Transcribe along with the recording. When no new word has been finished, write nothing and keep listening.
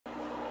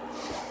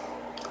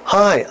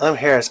Hi, I'm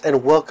Harris,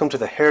 and welcome to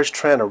the Harris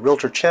Tran, a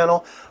Realtor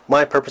channel.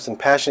 My purpose and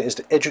passion is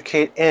to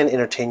educate and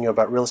entertain you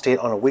about real estate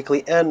on a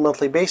weekly and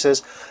monthly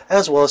basis,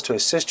 as well as to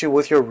assist you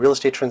with your real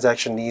estate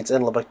transaction needs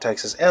in Lubbock,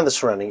 Texas, and the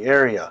surrounding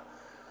area,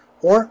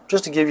 or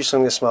just to give you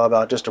something to smile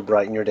about just to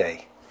brighten your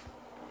day.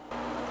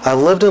 I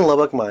lived in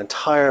Lubbock my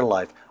entire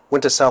life,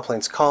 went to South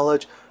Plains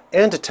College,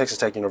 and to Texas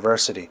Tech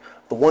University.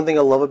 The one thing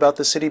I love about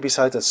the city,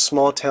 besides its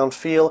small town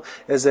feel,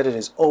 is that it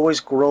is always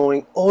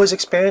growing, always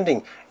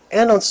expanding,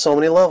 and on so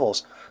many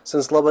levels.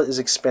 Since Lubbock is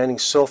expanding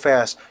so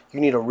fast, you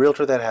need a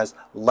realtor that has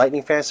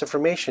lightning fast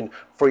information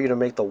for you to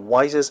make the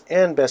wisest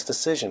and best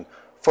decision.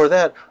 For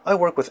that, I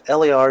work with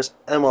LAR's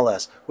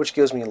MLS, which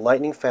gives me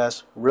lightning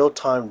fast,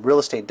 real-time real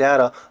estate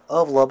data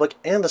of Lubbock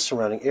and the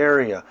surrounding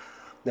area.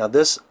 Now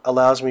this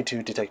allows me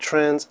to detect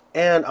trends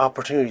and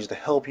opportunities to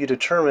help you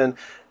determine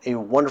a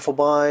wonderful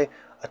buy,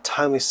 a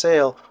timely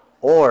sale,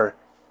 or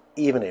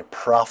even a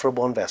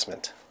profitable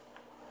investment.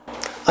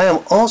 I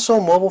am also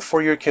mobile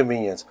for your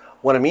convenience.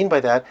 What I mean by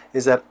that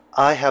is that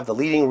I have the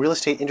leading real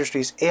estate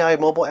industry's AI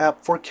mobile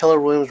app for Keller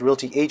Williams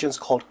Realty agents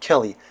called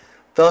Kelly.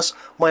 Thus,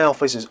 my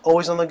office is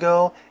always on the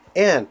go,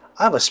 and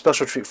I have a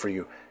special treat for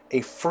you,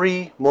 a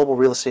free mobile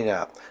real estate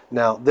app.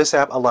 Now, this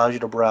app allows you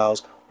to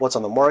browse what's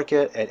on the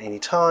market at any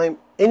time,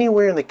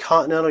 anywhere in the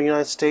continental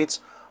United States,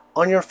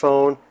 on your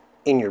phone,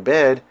 in your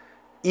bed,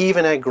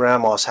 even at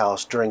grandma's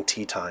house during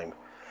tea time.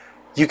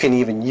 You can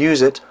even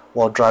use it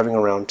while driving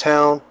around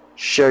town,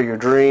 share your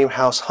dream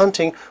house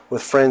hunting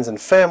with friends and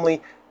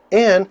family,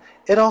 and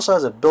it also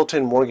has a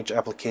built-in mortgage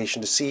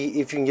application to see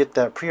if you can get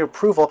that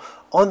pre-approval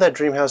on that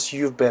dream house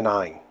you've been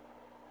eyeing.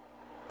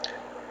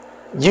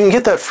 You can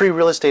get that free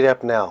real estate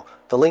app now.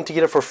 The link to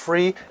get it for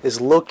free is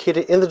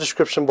located in the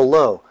description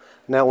below.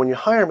 Now when you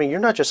hire me, you're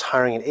not just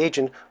hiring an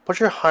agent,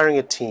 but you're hiring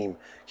a team.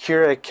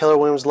 Here at Keller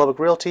Williams Lubbock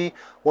Realty,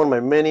 one of my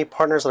many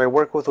partners that I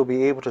work with will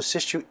be able to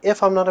assist you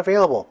if I'm not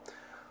available.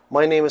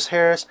 My name is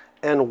Harris,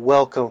 and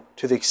welcome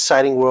to the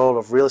exciting world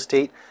of real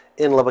estate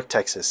in Lubbock,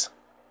 Texas.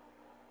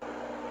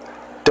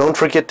 Don't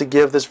forget to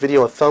give this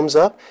video a thumbs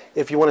up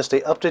if you want to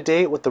stay up to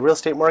date with the real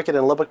estate market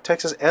in Lubbock,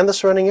 Texas and the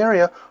surrounding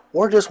area,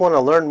 or just want to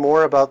learn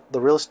more about the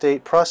real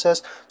estate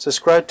process.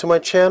 Subscribe to my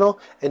channel,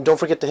 and don't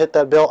forget to hit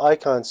that bell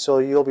icon so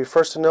you'll be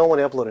first to know when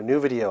I upload a new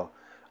video.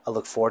 I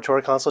look forward to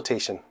our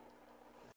consultation.